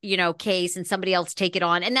court case and somebody else take it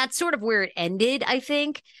on. And that's sort of where it ended, I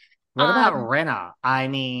think. What about Rinna? I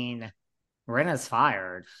mean, Rinna's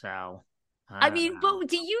fired, so. But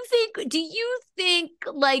do you think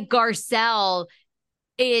like Garcelle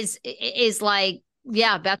is like,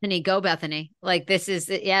 yeah, Bethany, go Bethany. Like this is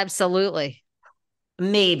absolutely.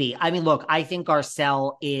 Maybe. I mean, look, I think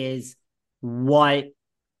Garcelle is what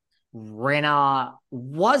Rinna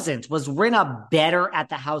wasn't. Was Rinna better at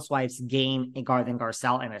the housewives game than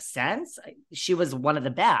Garcelle in a sense? She was one of the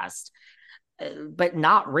best, but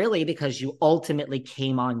not really, because you ultimately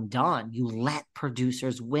came undone. You let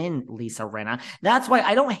producers win, Lisa Rinna. That's why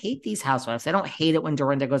I don't hate these housewives. I don't hate it when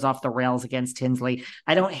Dorinda goes off the rails against Tinsley.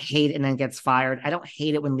 I don't hate it and then gets fired. I don't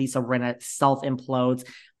hate it when Lisa Rinna self-implodes.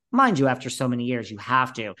 Mind you, after so many years, you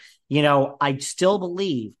have to. I still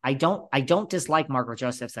believe I don't dislike Margaret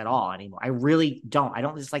Josephs at all anymore. I really don't. I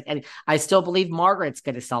don't dislike any. I still believe Margaret's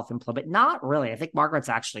going to self-implode, but not really. I think Margaret's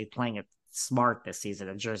actually playing it smart this season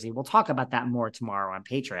of Jersey. We'll talk about that more tomorrow on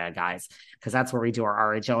Patreon, guys, because that's where we do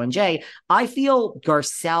our RHO&J. I feel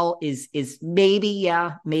Garcelle is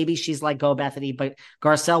maybe she's like Go Bethany, but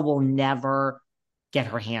Garcelle will never get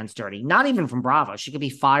her hands dirty. Not even from Bravo. She could be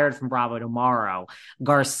fired from Bravo tomorrow.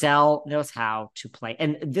 Garcelle knows how to play.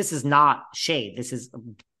 And this is not shade. This is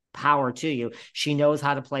power to you. She knows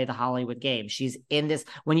how to play the Hollywood game. She's in this.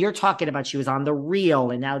 When you're talking about she was on The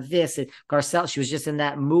Real and now this, Garcelle, she was just in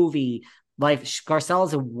that movie. Like, Garcelle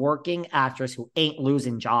is a working actress who ain't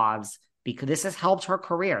losing jobs, because this has helped her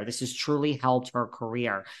career. This has truly helped her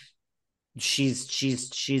career. She's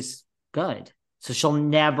good. So she'll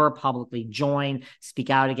never publicly speak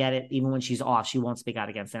out against it. Even when she's off, she won't speak out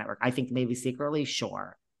against the network. I think maybe secretly,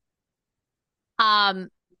 sure.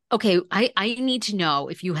 Okay, I need to know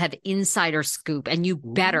if you have insider scoop, and you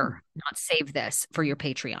better not save this for your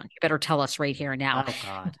Patreon. You better tell us right here and now. Oh,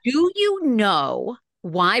 God. Do you know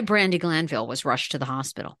why Brandi Glanville was rushed to the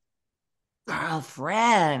hospital?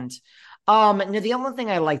 Girlfriend. No, the only thing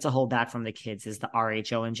I like to hold back from the kids is the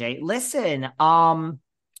RHO&J. Listen,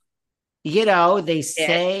 they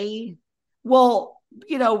say, well,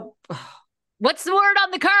 what's the word on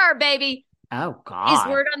the car, baby? Oh God.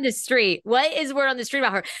 Is word on the street? What is word on the street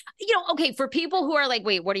about her? Okay, for people who are like,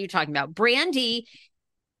 wait, what are you talking about? Brandi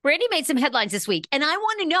made some headlines this week, and I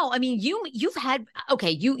want to know. I mean, you've had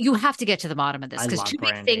you have to get to the bottom of this because two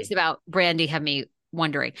big things about Brandi have me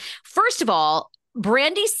wondering. First of all,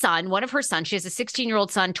 Brandi's son, one of her sons, she has a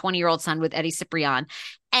 16-year-old son, 20-year-old son with Eddie Ciprian.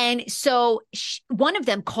 And so one of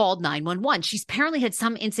them called 911. She's apparently had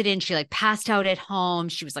some incident. She like passed out at home.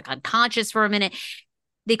 She was like unconscious for a minute.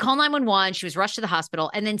 They call 911. She was rushed to the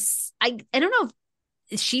hospital. And then I don't know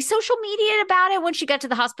if she social media about it when she got to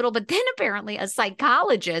the hospital, but then apparently a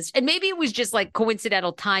psychologist, and maybe it was just like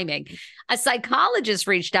coincidental timing, a psychologist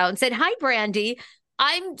reached out and said, "Hi, Brandi.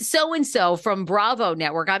 I'm so-and-so from Bravo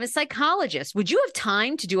Network. I'm a psychologist. Would you have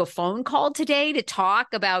time to do a phone call today to talk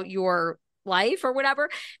about your life or whatever?"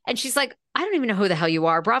 And she's like, "I don't even know who the hell you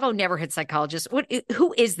are. Bravo never had psychologists.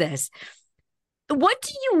 Who is this?" What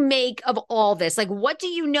do you make of all this? Like, what do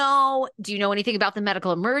you know? Do you know anything about the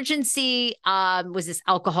medical emergency? Was this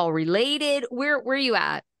alcohol related? Where are you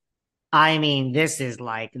at? I mean, this is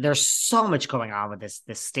like, there's so much going on with this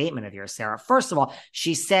statement of yours, Sarah. First of all,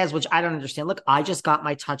 she says, which I don't understand. Look, I just got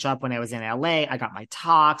my touch up when I was in LA. I got my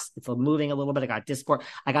tox. It's moving a little bit. I got Dysport.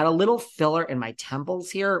 I got a little filler in my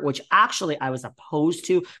temples here, which actually I was opposed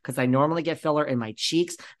to because I normally get filler in my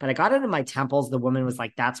cheeks, but I got it in my temples. The woman was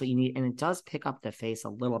like, "That's what you need." And it does pick up the face a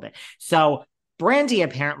little bit. So Brandi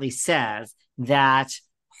apparently says that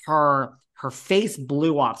her face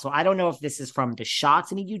blew up. So I don't know if this is from the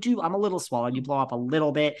shots. I mean, I'm a little swollen. You blow up a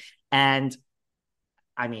little bit. And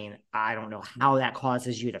I mean, I don't know how that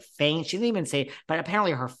causes you to faint. She didn't even say, but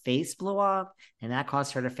apparently her face blew up and that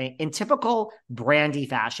caused her to faint in typical Brandi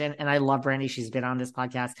fashion. And I love Brandi. She's been on this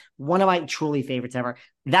podcast. One of my truly favorites ever.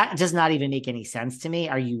 That does not even make any sense to me.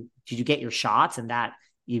 Did you get your shots and that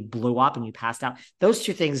you blew up and you passed out? Those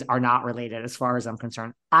two things are not related as far as I'm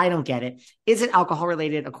concerned. I don't get it. Is it alcohol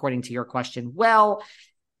related according to your question? Well,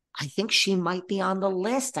 I think she might be on the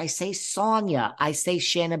list. I say Sonia. I say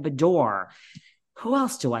Scheana Bedore. Who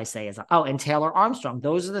else do I say and Taylor Armstrong.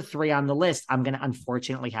 Those are the three on the list. I'm going to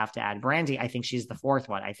unfortunately have to add Brandi. I think she's the fourth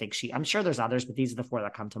one. I'm sure there's others, but these are the four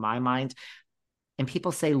that come to my mind. And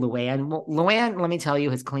people say Luann. Well, Luann, let me tell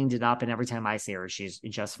you, has cleaned it up. And every time I see her, she's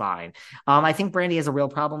just fine. I think Brandi has a real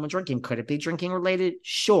problem with drinking. Could it be drinking related?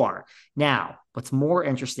 Sure. Now, what's more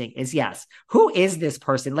interesting is, yes, who is this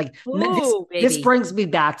person? Like, this brings me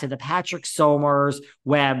back to the Patrick Somers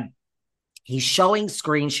web. He's showing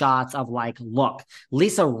screenshots of like, look,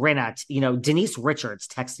 Lisa Rinna, Denise Richards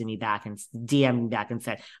texted me back and DM'd me back and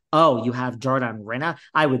said, "Oh, you have dirt on Rinna?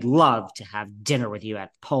 I would love to have dinner with you at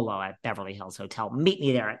Polo at Beverly Hills Hotel. Meet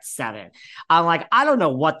me there at 7. I'm like, I don't know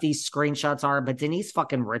what these screenshots are, but Denise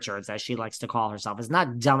fucking Richards, as she likes to call herself, is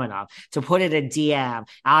not dumb enough to put it a DM.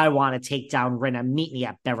 "I want to take down Rinna. Meet me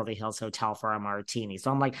at Beverly Hills Hotel for a martini." So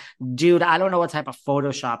I'm like, dude, I don't know what type of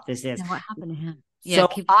Photoshop this is. Now, what happened to him? Yeah,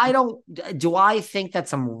 so do I think that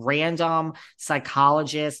some random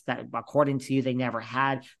psychologist that, according to you, they never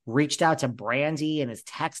had, reached out to Brandi and is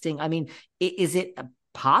texting? I mean, is it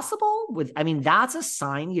possible? That's a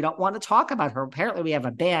sign you don't want to talk about her. Apparently we have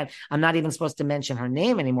a ban. I'm not even supposed to mention her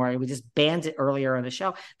name anymore. We just banned it earlier in the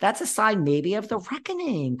show. That's a sign maybe of the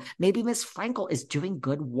reckoning. Maybe Miss Frankel is doing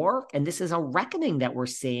good work and this is a reckoning that we're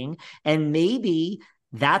seeing. And maybe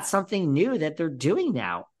that's something new that they're doing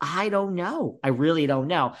now. I don't know. I really don't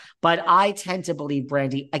know. But I tend to believe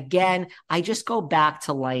Brandi. Again, I just go back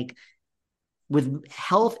to like, with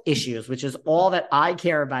health issues, which is all that I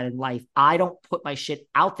care about in life, I don't put my shit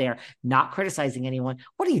out there, not criticizing anyone.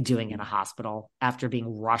 What are you doing in a hospital after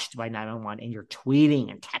being rushed by 911 and you're tweeting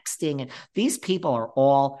and texting? And these people are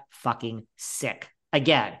all fucking sick.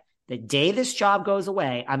 Again, the day this job goes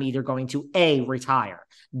away, I'm either going to A, retire,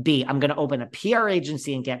 B, I'm going to open a PR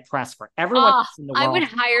agency and get press for everyone else in the world. I would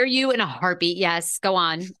hire you in a heartbeat. Yes, go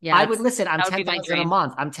on. Yeah, I would listen. I'm 10,000 a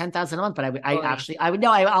month. I'm 10,000 a month, but I would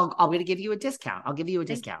know. I'm going to give you a discount. I'll give you a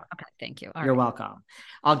discount. Okay, thank you. You're welcome.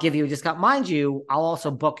 I'll give you a discount. Mind you, I'll also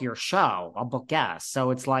book your show. I'll book guests.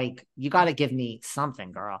 So it's like, you got to give me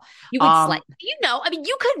something, girl. You would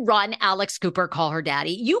you could run Alex Cooper, Call Her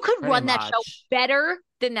Daddy. You could run that show better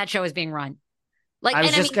than that show is being run. Like, I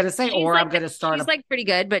was just going to say, or I'm going to start. She's like pretty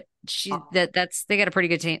good, but they got a pretty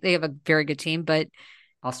good team. They have a very good team, but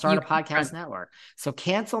I'll start a podcast network. So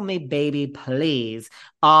cancel me, baby, please.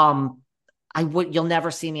 You'll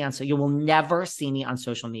never see me you will never see me on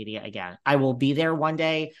social media again. I will be there one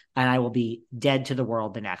day and I will be dead to the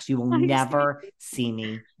world the next. You will never see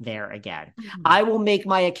me there again. I will make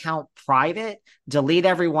my account private, delete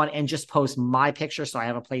everyone, and just post my picture so I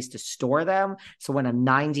have a place to store them. So when I'm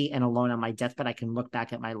 90 and alone on my deathbed, I can look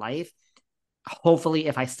back at my life. hopefully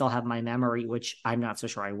if I still have my memory, which I'm not so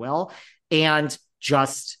sure I will, and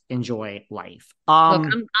just enjoy life.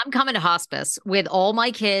 Look, I'm coming to hospice with all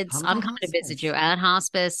my kids. I'm coming to visit you at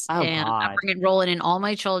hospice, and I'm rolling in all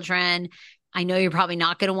my children. I know you're probably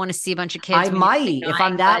not going to want to see a bunch of kids. I might, if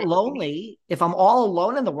I'm that lonely, if I'm all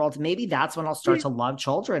alone in the world, maybe that's when I'll start to love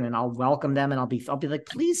children, and I'll welcome them, and I'll be like,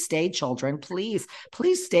 please stay, children, please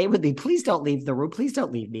stay with me. Please don't leave the room. Please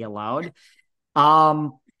don't leave me alone.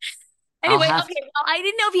 Anyway, okay. Well, I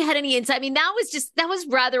didn't know if you had any insight. I mean, that was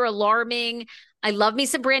rather alarming. I love me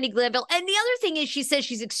some Brandi Glanville. And the other thing is, she says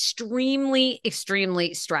she's extremely,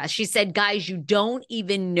 extremely stressed. She said, guys, you don't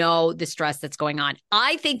even know the stress that's going on.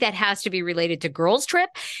 I think that has to be related to girls' trip.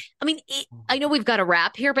 I mean, I know we've got a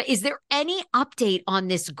wrap here, but is there any update on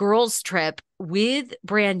this girls' trip with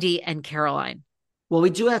Brandi and Caroline? Well, we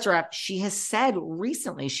do have to wrap. She has said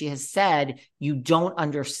recently, you don't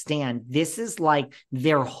understand. This is like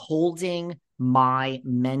they're holding my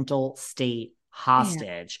mental state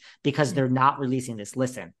hostage because they're not releasing this.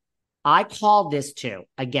 Listen, I called this too.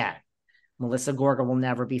 Again, Melissa Gorga will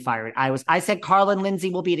never be fired. I said Carla and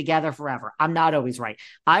Lindsay will be together forever. I'm not always right.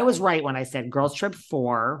 I was right when I said Girls Trip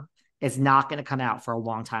 4 is not going to come out for a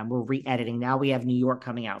long time. We're re-editing. Now we have New York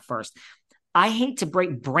coming out first. I hate to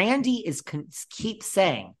break. Brandi keep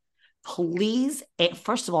saying, please.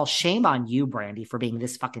 First of all, shame on you, Brandi, for being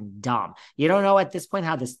this fucking dumb. You don't know at this point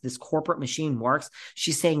how this corporate machine works.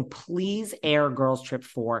 She's saying, please air Girls Trip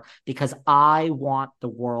 4 because I want the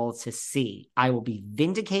world to see. I will be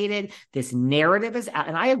vindicated. This narrative is out,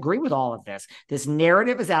 and I agree with all of this. This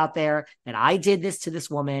narrative is out there that I did this to this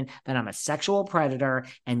woman, that I'm a sexual predator,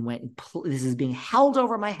 and this is being held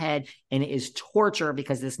over my head, and it is torture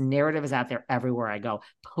because this narrative is out there everywhere I go.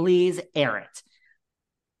 Please air it.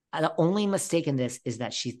 The only mistake in this is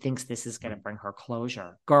that she thinks this is going to bring her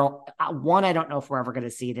closure. Girl, 1, I don't know if we're ever going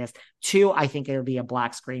to see this. 2, I think it'll be a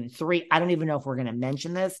black screen. 3, I don't even know if we're going to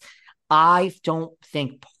mention this. I don't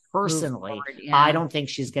think personally, I don't think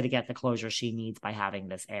she's going to get the closure she needs by having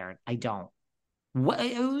this aired. I don't.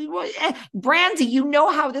 Brandi, you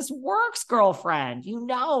know how this works, girlfriend. You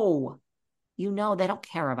know, they don't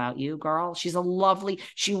care about you, girl. She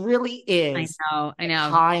really is. I know.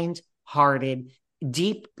 Kind-hearted,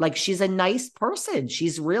 deep, like she's a nice person. She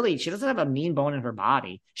doesn't have a mean bone in her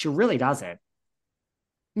body. She really doesn't.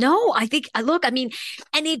 No, I think, look, I mean,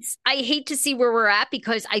 and I hate to see where we're at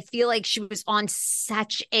because I feel like she was on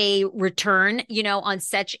such a return, on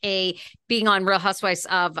such a being on Real Housewives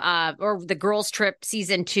of, or the Girls Trip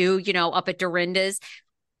season 2, up at Dorinda's.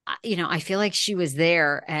 I feel like she was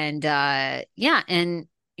there, and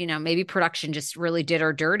maybe production just really did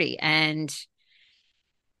her dirty. And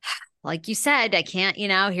like you said, I can't,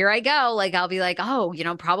 here I go. Like, I'll be like, oh,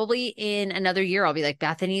 probably in another year, I'll be like,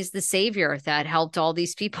 Bethany's the savior that helped all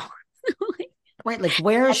these people. Right. Like,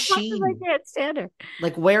 where is she? I can't stand her.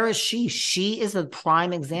 Like, where is she? She is a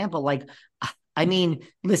prime example. Like, I mean,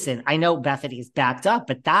 listen, I know Bethany's backed up,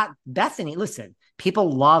 but Bethany, listen, people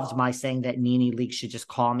loved my saying that Nene Leakes should just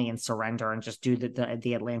call me and surrender and just do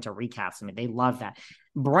the Atlanta recaps. I mean, they love that.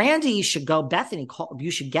 Brandi should go. Bethany,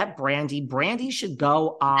 you should get Brandi. Brandi should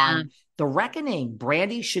go on The Reckoning.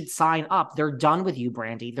 Brandi should sign up. They're done with you,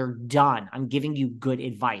 Brandi. They're done. I'm giving you good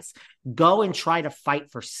advice. Go and try to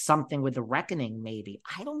fight for something with The Reckoning, maybe.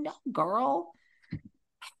 I don't know, girl.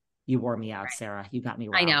 You wore me out, Sarah. You got me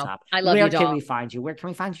riled up. I love you, Where can we find you? Where can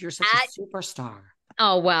we find you? You're such a superstar.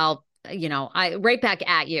 Oh, well, I right back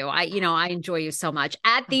at you. I enjoy you so much.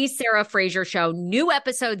 At the Sarah Fraser Show, new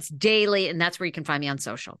episodes daily, and that's where you can find me on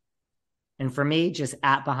social. And for me, just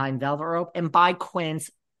at Behind Velvet Rope, and buy Quince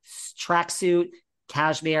tracksuit,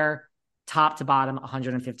 cashmere, top to bottom,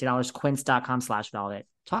 $150. Quince.com/velvet.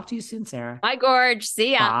 Talk to you soon, Sarah. Bye, Gorge.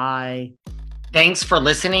 See ya. Bye. Thanks for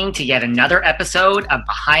listening to yet another episode of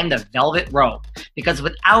Behind the Velvet Rope. Because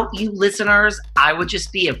without you listeners, I would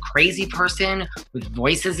just be a crazy person with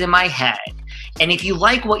voices in my head. And if you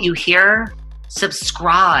like what you hear,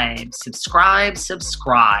 subscribe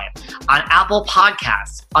on Apple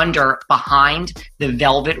Podcasts under Behind the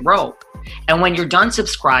Velvet Rope. And when you're done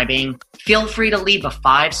subscribing, feel free to leave a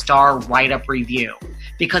 5-star write-up review,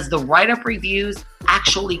 because the write-up reviews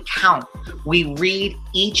actually count. We read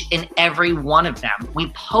each and every one of them. We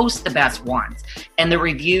post the best ones, and the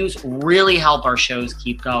reviews really help our shows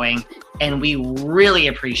keep going. And we really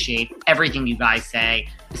appreciate everything you guys say,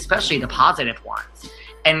 especially the positive ones.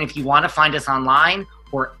 And if you want to find us online,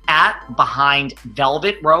 we're at Behind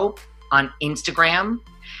Velvet Rope on Instagram.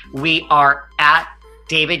 We are at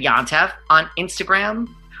David Yontef on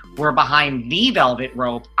Instagram. We're Behind the Velvet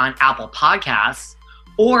Rope on Apple Podcasts.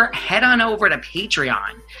 Or head on over to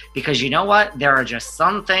Patreon. because you know what? There are just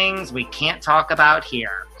some things we can't talk about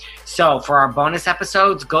here. So for our bonus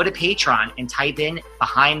episodes, go to Patreon and type in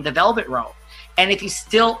Behind the Velvet Rope. And if you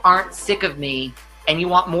still aren't sick of me and you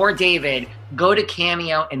want more David, go to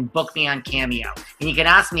Cameo and book me on Cameo. And you can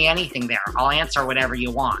ask me anything there. I'll answer whatever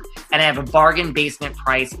you want. And I have a bargain basement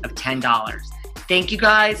price of $10. Thank you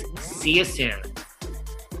guys. See you soon.